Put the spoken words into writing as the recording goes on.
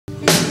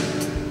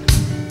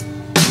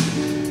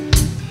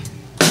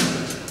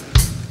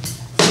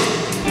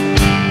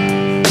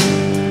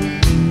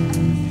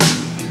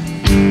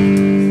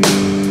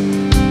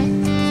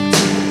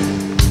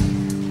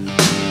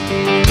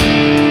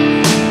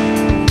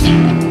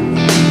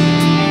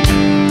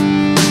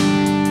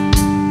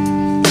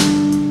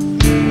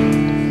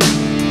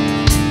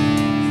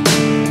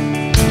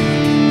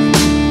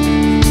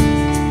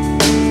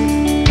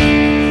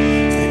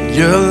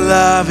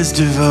love is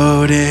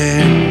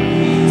devoted,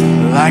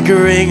 like a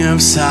ring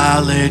of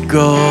solid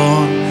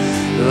gold,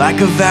 like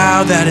a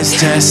vow that is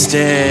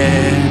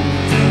tested,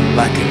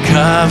 like a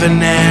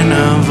covenant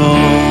of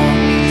old.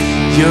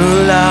 Your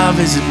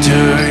love is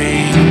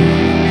enduring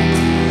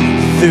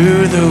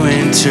through the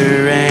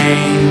winter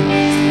rain,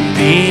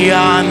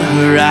 beyond the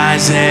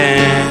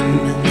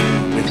horizon,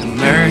 with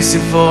mercy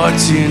for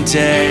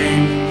today.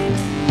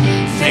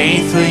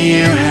 Faithful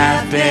you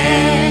have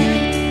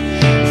been,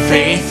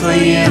 faithful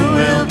you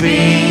will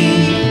be.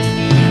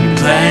 You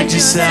pledge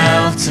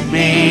yourself to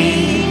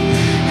me,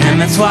 and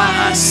that's why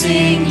I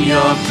sing.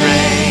 Your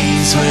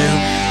praise will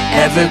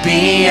ever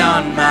be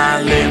on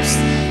my lips,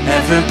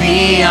 ever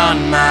be on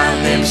my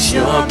lips.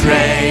 Your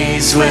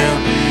praise will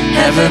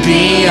ever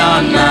be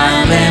on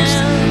my lips,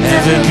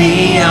 ever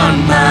be on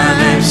my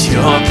lips.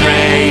 Your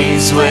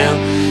praise will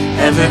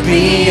ever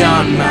be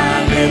on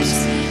my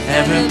lips,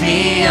 ever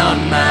be on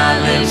my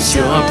lips.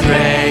 Your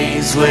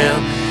praise will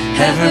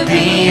ever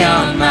be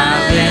on my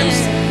lips,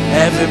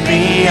 ever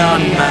be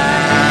on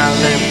my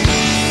lips.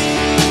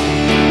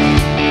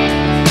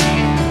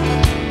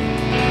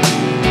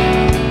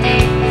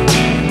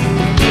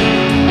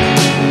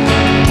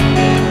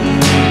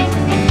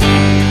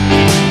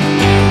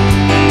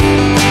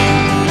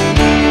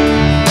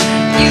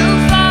 You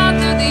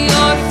father the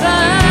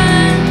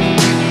orphan,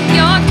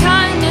 your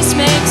kindness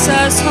makes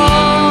us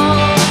whole.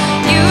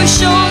 You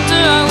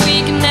shoulder our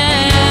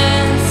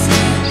weakness,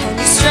 and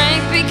your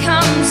strength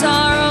becomes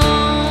our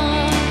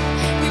own.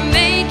 You're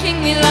making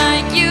me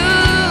like you,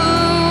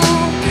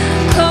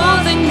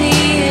 clothing me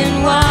in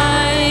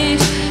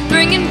white,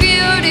 bringing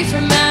beauty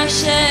from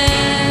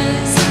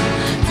ashes.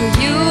 For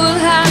you will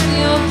have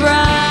your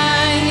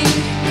bride,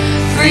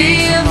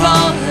 free of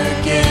all her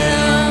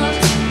guilt,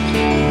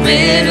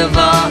 rid of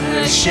all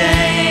her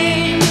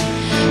shame,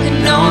 and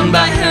known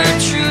by her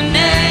true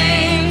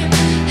name.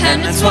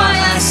 And that's why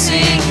I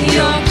sing.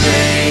 Your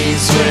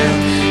praise will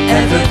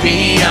ever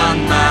be on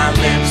my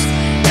lips,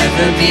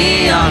 ever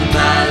be on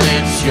my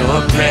lips. Your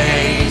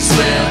praise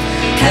will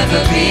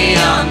ever be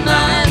on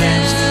my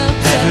lips,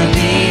 ever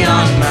be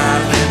on my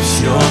lips.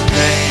 Your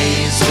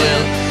praise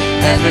will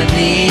ever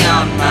be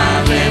on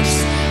my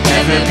lips,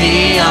 ever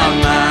be on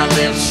my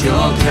lips.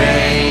 Your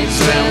praise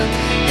will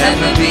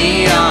ever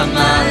be on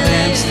my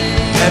lips,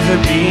 ever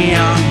be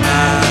on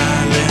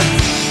my lips.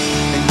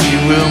 And you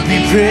will be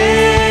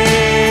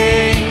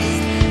praised,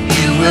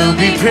 you will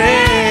be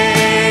praised.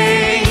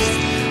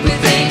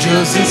 With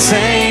angels and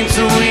saints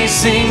we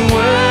sing,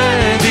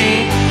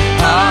 worthy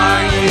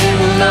are you,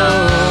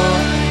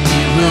 Lord.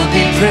 You will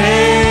be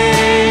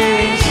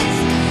praised,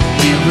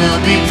 you will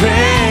be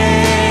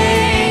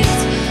praised.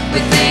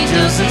 With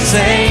angels and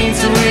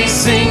saints we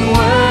sing,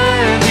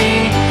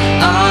 worthy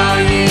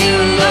are you,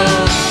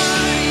 Lord.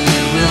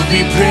 You will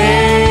be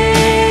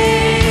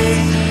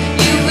praised,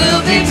 you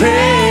will be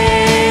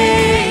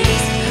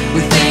praised.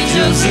 With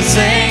angels and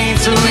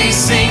saints we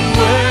sing,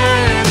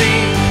 worthy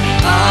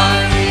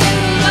are you,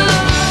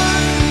 Lord.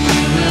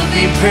 You will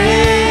be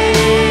praised,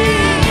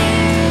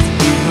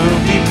 you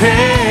will be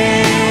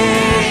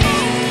praised.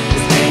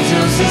 With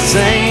angels and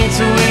saints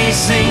we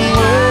sing,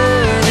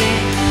 worthy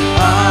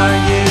are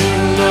you,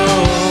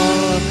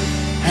 Lord.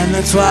 And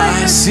that's why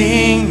I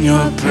sing.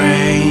 Your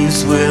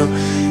praise will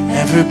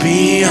ever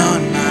be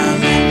on my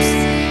lips,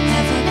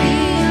 ever be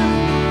on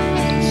my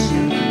lips.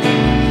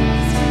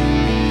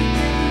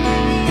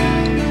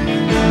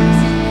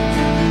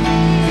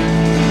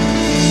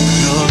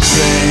 Your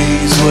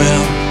praise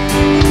will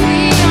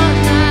be on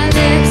my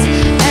lips,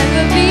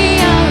 ever be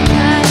on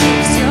my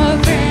lips. Your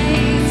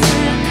praise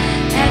will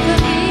ever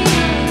be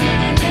on my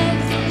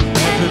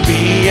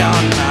lips,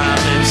 ever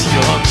be on my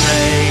lips. Your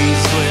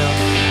praise will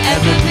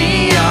ever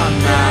be on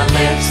my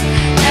lips,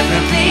 ever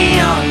be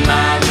on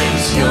my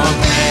lips. Your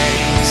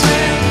praise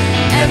will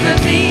ever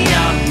be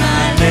on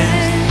my lips,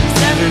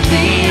 ever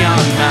be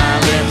on my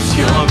lips.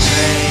 Your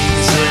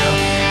praise will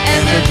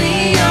ever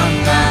be on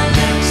my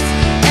lips,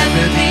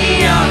 ever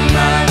be on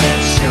my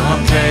lips. Your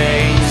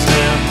praise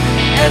will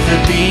ever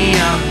be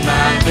on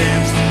my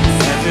lips,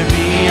 ever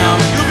be on.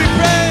 You'll be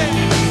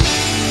praised,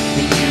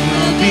 you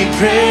will be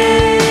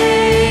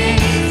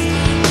praised,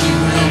 you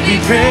will be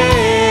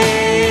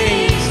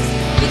praised.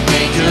 With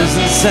angels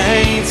and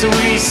saints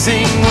we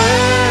sing,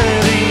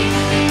 worthy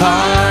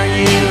are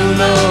you,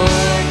 Lord.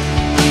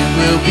 You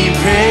will be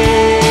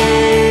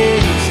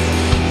praised,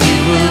 you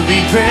will be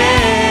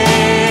praised.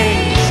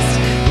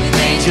 With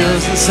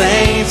angels and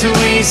saints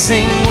we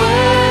sing,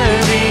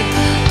 worthy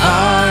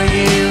are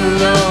you,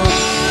 Lord.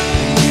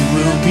 You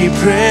will be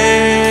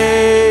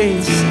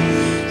praised,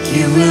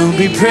 you will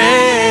be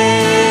praised.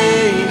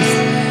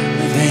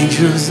 With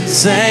angels and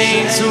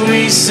saints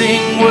we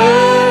sing,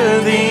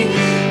 worthy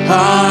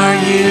are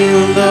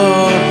you,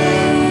 Lord.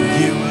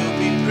 You will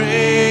be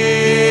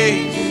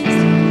praised,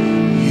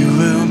 you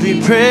will be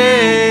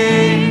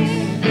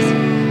praised.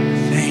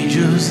 With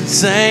angels and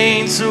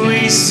saints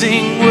we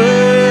sing, worthy